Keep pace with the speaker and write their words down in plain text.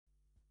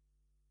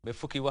ba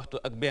fukki waxtu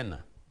ak benn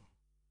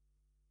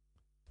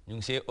ñu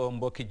ngi see oo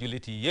mbokki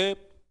jullit yi yépp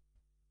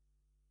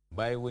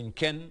bàyyi wuñ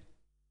kenn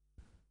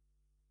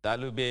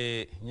taalube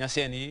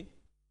ñaseen yi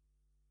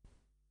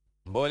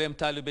mbooleem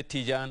taalube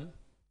tiijaan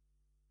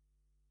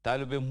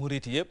taalube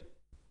murit yépp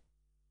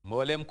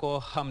mbooleem koo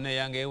xam ne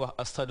yaa ngay wax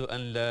ashadu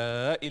an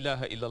laa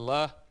ilaha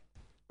illallah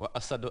wa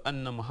ashadu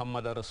anna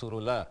muhammadan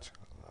rasulullah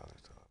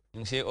ñu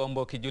ngi see oo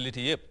mbokki jullit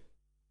yi yépp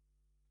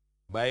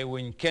bàyyi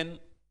wuñ kenn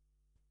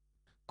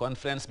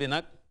conférence bi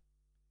nag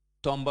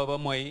tomba ba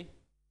mooy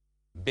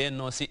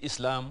bennoo ci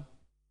islaam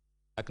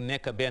ak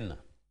nekk benn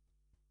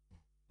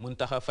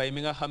Muntaxa Fay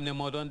mi nga xam ne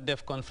moo doon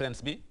def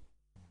conférence bi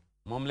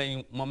moom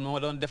moo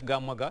doon def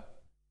gàmmu ga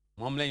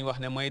moom lañ wax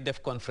ne mooy def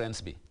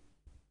conférence bi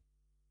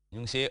ñu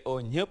ngi see oo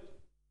ñëpp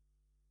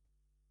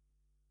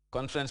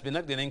conférence bi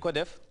nag dinañ ko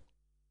def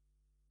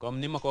comme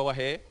ni ma ko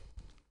waxee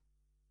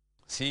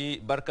ci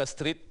Barka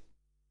Street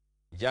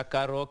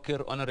jàkkaaroo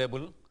kër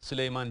honorable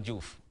Souleymane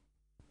Diouf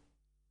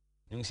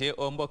ñu ngi see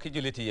oo mbokki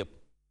jullit yi yëpp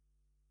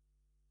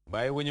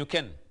bàyyi wuñu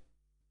kenn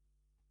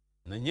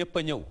na ñépp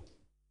a ñëw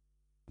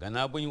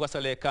gannaaw bu ñu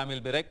wasalee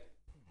kaamil bi rek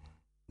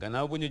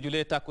gannaaw bu ñu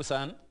julee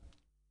tàkkusaan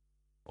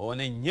oo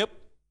ne ñépp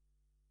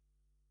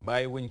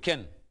bàyyi wuñ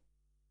kenn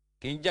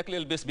ki ñu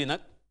jagleel bés bi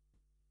nag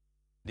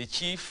di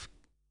chief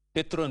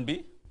patron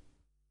bi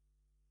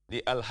di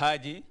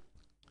alhaaji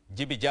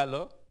Jibi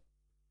Jallow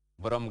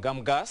borom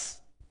gam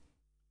gaas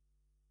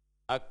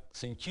ak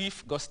suñ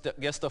chief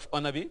guest of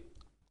honor bi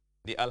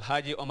di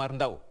alhaaji Omar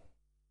Ndaw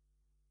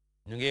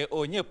ñu ngi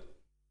oo ñëpp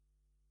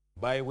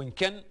bàyyi wuñ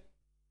kenn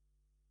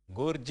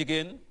góor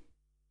jigéen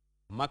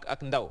mag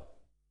ak ndaw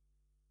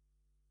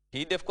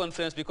kii def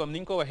conférence bi comme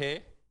niñ ko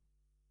waxee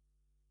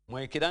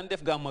mooy ki daan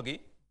def gàmmo gi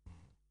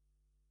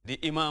di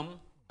imam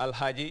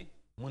alhaaji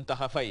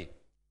Muntaxa Fay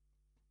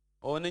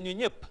oo nañu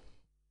ñëpp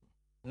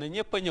na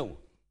ñëpp a ñëw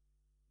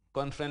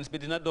conférence bi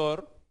dina door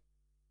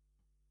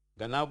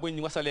gannaaw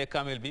buñ wasalee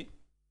kaamil bi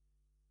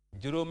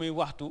juróomi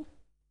waxtu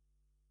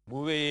bu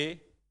wéyee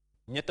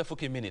ñetta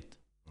fukki minute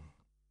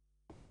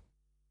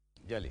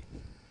jali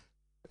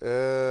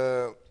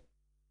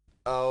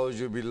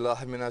أعوذ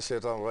بالله من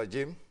الشيطان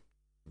الرجيم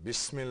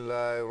بسم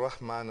الله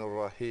الرحمن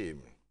الرحيم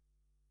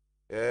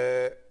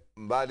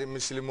بعد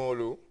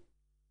مسلمولو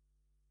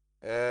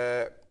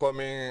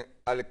كومين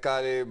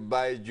الكالي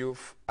باي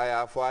جوف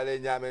أيا فالي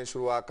نيامين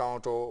سروا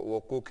كاونتو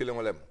وكو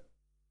كيلمولم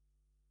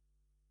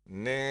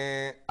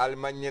ني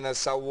ألمانينا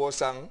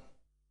ساووسان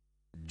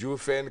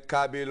جوفين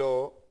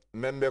كابيلو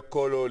ممبي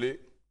كولولي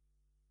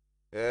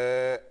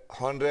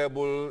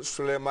Honorable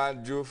Suleiman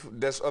Diouf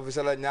des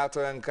official la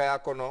ñaato yan kaya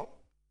kono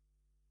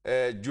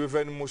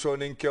Juven muso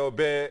nin keo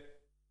be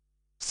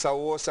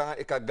sawo sanga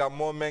ika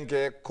gammo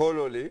menke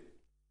kololi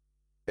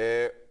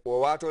wo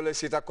wato le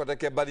sita kote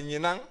ke bari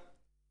ñinan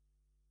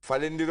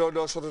falindiro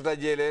do sotota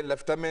jele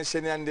lafta men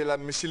senyandi la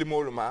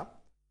misilmolu ma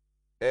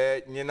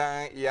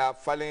ñinan ya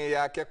falin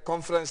ya ke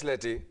conference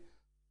leti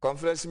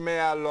conference me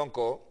ya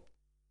lonko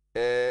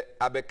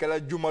abe kala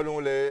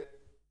jumalun le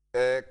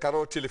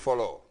karo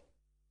tilifolo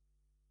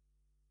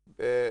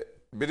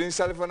birin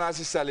salifana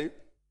si sali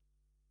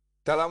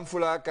talan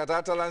fula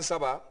kata talan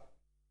saba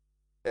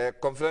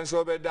conference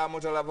obe damu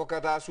tala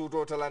fokata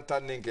suto talan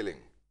tannin killing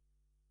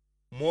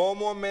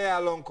momo me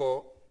alonko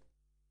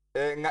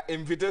nga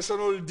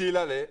invitational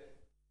dilale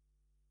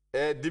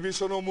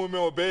divisional mume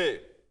obe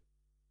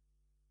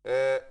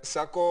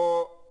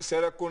sako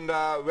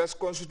Serekunda West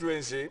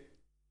Constituency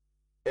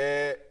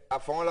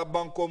afon la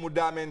banko mu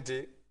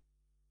damenti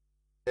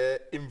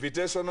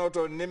invitational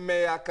to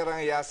nimme ya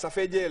karan ya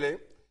safejele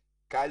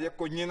kaje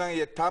ko ñinan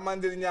ye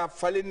tamandir nya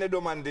falin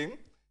domanding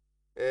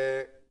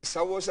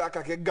sawo sa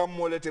ka ke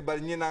gammolete bal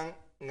ñinan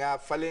nga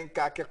falin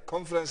ka ke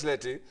conference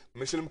leti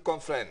muslim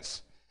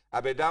conference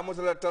abe damu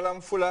tala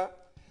talam fula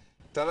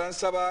talan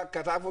saba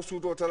katafo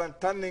suto talan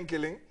tannin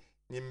killing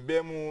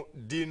ñimbemu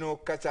dino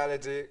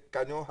kacalete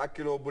kanyo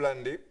hakilo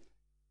bulandi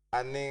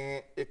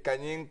ani e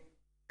kanyin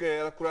ke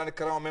alquran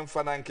karam men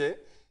fananke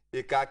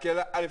e ka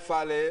kela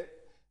alfale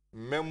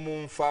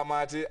memum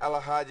famati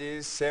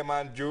alhaji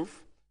Seman Diouf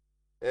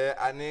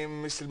ani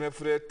misilme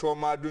fure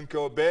toma dunke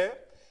o be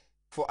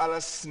fo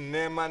alas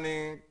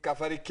nemani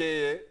kafari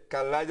keye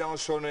ka lajan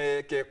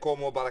sonoye ke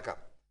komo baraka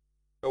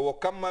wo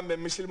kamma be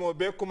misilmo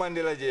be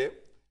kumande laje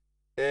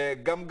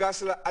gam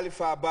gasla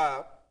alifa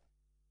ba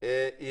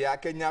ya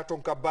ke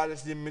nyaton ka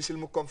balas di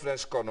misilmu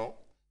conference kono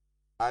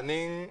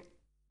anin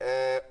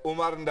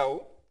Umar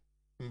Ndaw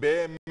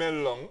be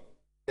mellong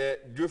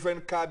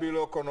jufen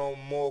kabilo kono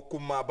mo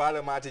kuma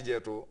bala mati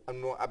jeto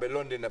anno abe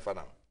londine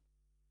fanan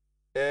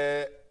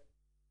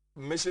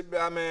Misibe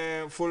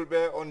ame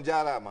fulbe on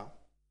jarama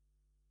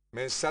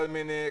men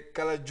salmine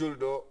kala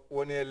juldo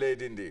woni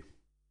leydindi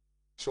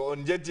so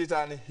on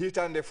jettitani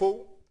hitande fof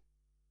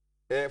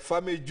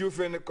famille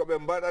Dioufene ko be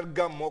mbadat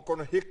gammo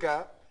kono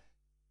hikka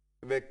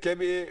be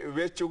kebi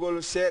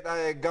weccugol seeda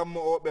e gammo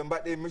o be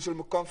mbadi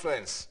musulmu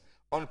conference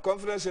on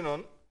conference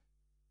non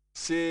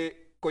si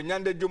ko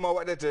nyande juma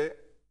wadete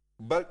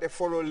balde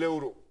folo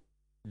lewru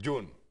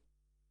June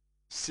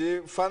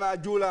si fana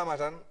juulama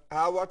tan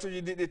ha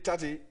watuji ɗiɗi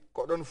tati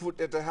ko ɗon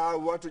fuɗɗete ha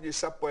watuji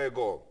sappo e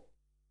goo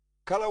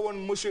kala won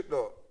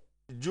musidɗo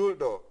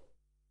julɗo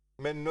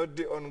men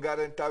noddi on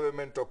garen tawe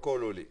men to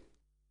kololi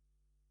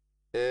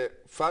e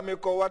fami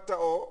ko watta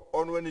o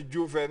on woni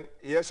juufen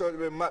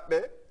yeesoɓe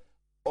maɓɓe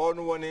on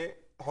woni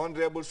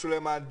honorable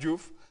Souleymane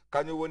Diouf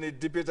kañum woni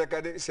député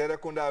kadi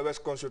Serekunda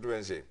West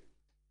Constituency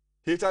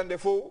hitande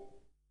fo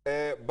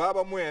e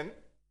baba mumen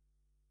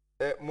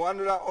e mo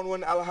anduɗa on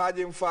woni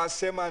alhaji fa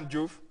Seman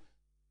Diouf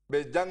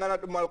ɓe jangana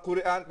ɗumal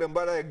Qur'an ɓe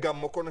mbaɗa e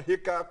gammo kono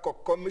hikka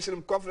ko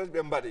muslim conference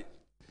ɓe mbaɗi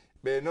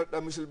ɓe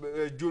noɗɗa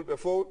musidɓe julɓe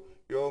fof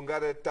yo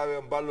ngare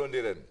tawe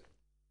ballodiren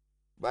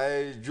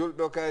ɓay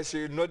julɗo kay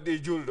si noddi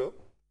julɗo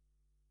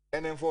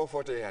enen fof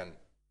fote hen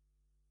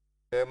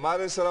e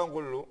maari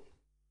sarangullu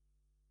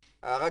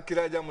aga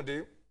kira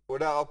jamudi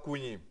oda a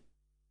kuñi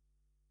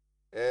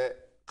e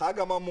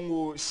kagama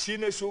mungu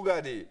sine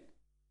sugadi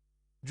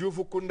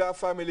Juufu Kunda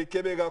family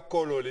kebe ga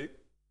kololi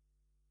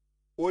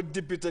o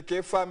député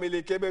ke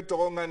family kebe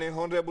togo ngani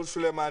honorable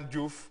Souleymane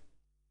Diouf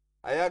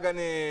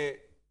ayagani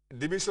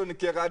division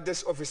ke ga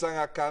des officer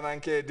nga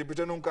kananke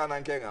député nun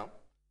kananke nga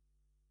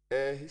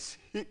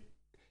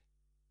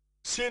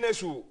sine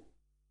su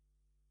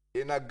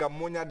ina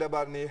gammunya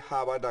dabarni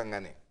haba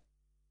dangane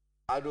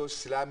ado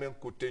silamen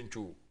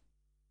kutenchu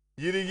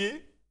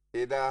yirigi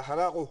ida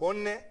haraku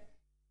honne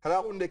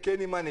haraku nde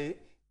keni mani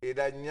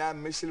ida nya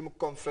muslim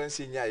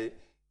conference nyai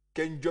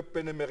ken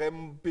joppene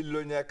merem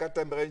pillonya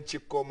kata meren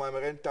chikko ma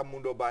meren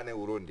tamundo bane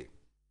urondi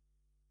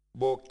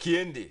bo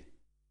kiendi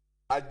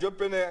a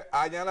joppene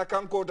a nyana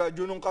kanko ta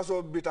junun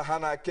kaso bita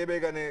hana kebe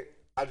gane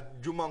a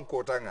juman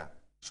kotanga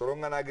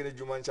soronga na gine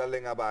juman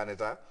challe nga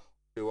baneta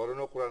e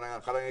warono qur'ana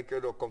nga karange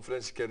kedo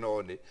conference ke no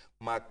ondi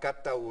ma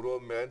kata uro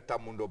meren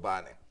tamundo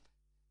bane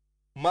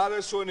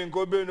mare soni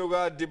ngobe no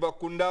ga diba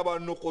kundaba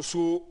no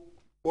kosu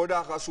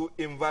oda kasu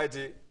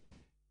invite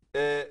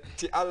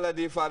ti alla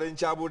di farin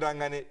chabu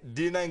dangane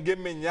dina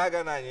ngemme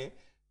nyaga nani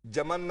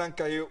jaman nan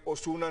kay o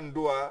sunan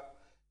duwa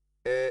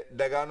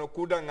daga no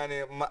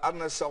kudangane ma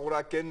arna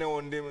sawra kenne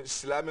wonde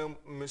islame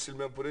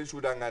musulman pure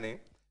sudangane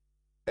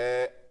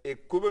e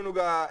kubenu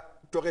ga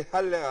toki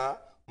hallega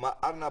ma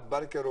arna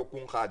barkero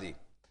kun khadi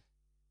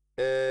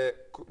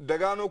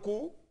daga no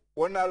ku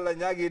wona alla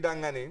nyagi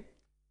dangane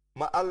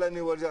ma alla ni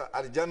warja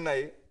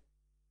arjannay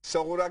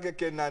sawra ke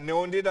kenna ne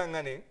wondi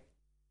dangane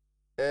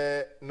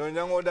no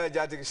nyango da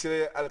jati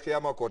sire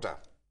alqiyama kota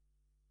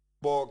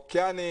bo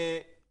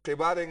kyani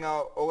kibare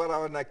nga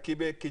ogara na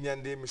kibe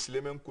kinyandi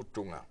muslimen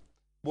kutunga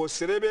bo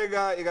sirebe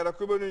ga igara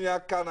kubenu nya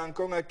kanan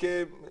ko nga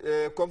ke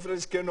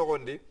conference ke no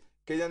gondi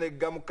kenyane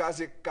gam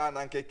kasi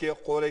kanan ke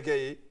khore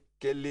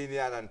ke lini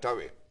anan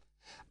tawe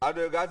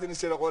ado gatin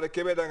sire khore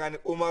kebe dangani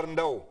Umar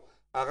Ndaw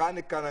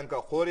agani kanan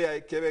ka khore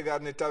ay kebe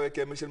garni tawe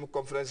ke muslim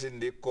conference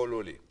ndi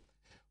kololi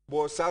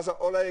bo sasa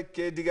olay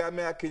ke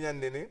digame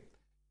akinyandi ni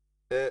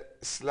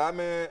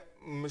islame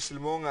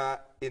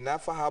muslimonga ina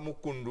fahamu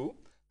kundu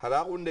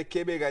haragunde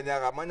kebe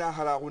ganyaga manya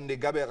haragunde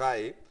gabe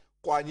gae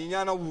kwa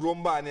nyinyana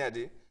uromba ni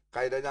adi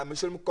kaida nya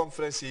muslim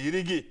conference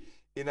yirigi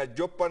ina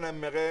joppana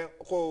mere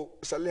ko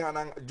salli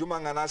hanan juma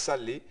ngana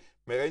salli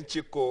mere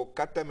chiko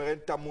kata mere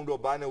tamundo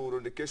bane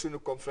uronde kesunu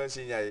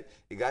conference nyai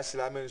iga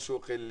islame so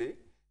khilli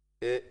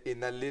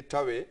ina li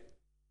tawe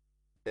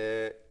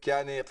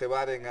kyani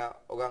khibare nga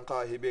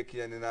oganka hibe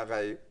kiyani na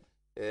gae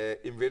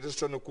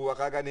invitation ku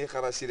wakaga ni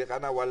kharasire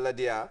kana walla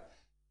dia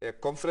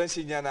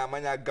conference nyana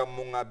manya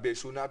gammunga be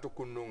sunatu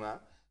kunnunga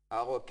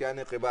ako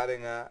kyani khibare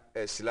nga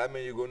islame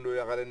yigondo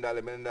ya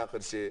garendale menenda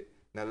khirse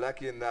na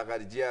laki na gar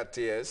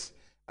Grts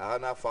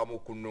ana famu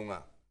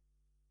kunnunga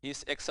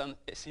His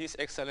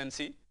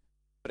Excellency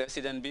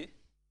President B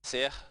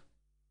Sheikh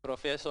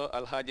Professor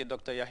Alhaji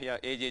Dr. Yahya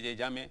AJJ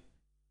Jammeh,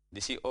 the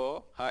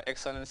CEO, Her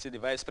Excellency the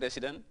Vice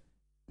President,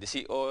 the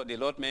CEO, the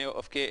Lord Mayor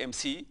of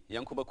KMC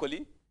Yankuba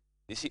Koli,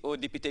 the CEO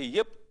député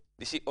yep,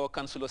 the CEO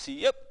councilor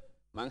si yep,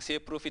 mang se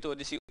profito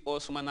the CEO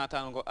suma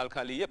natango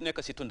alkali yep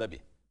nek ci tunda bi.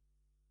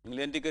 Ñu ngi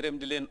leen di gërëm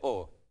di leen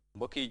o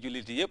mbokki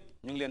julit yep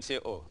ñu ngi leen sé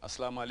o.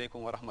 Assalamu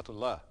alaykum wa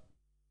rahmatullah.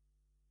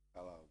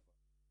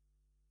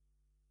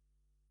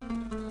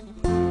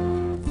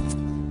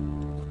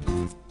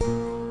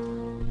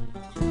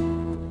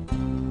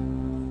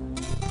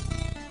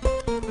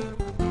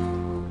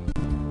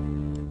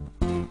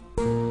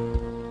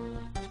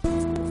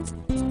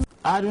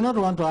 I do not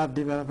want to have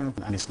development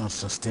and it's not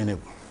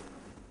sustainable.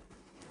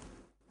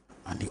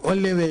 And the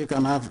only way you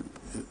can have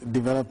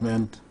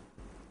development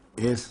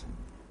is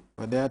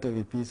for there to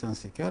be peace and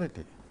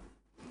security.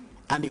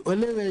 And the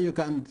only way you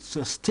can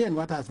sustain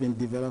what has been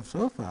developed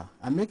so far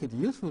and make it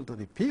useful to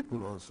the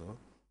people also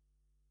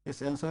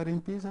is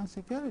ensuring peace and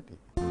security.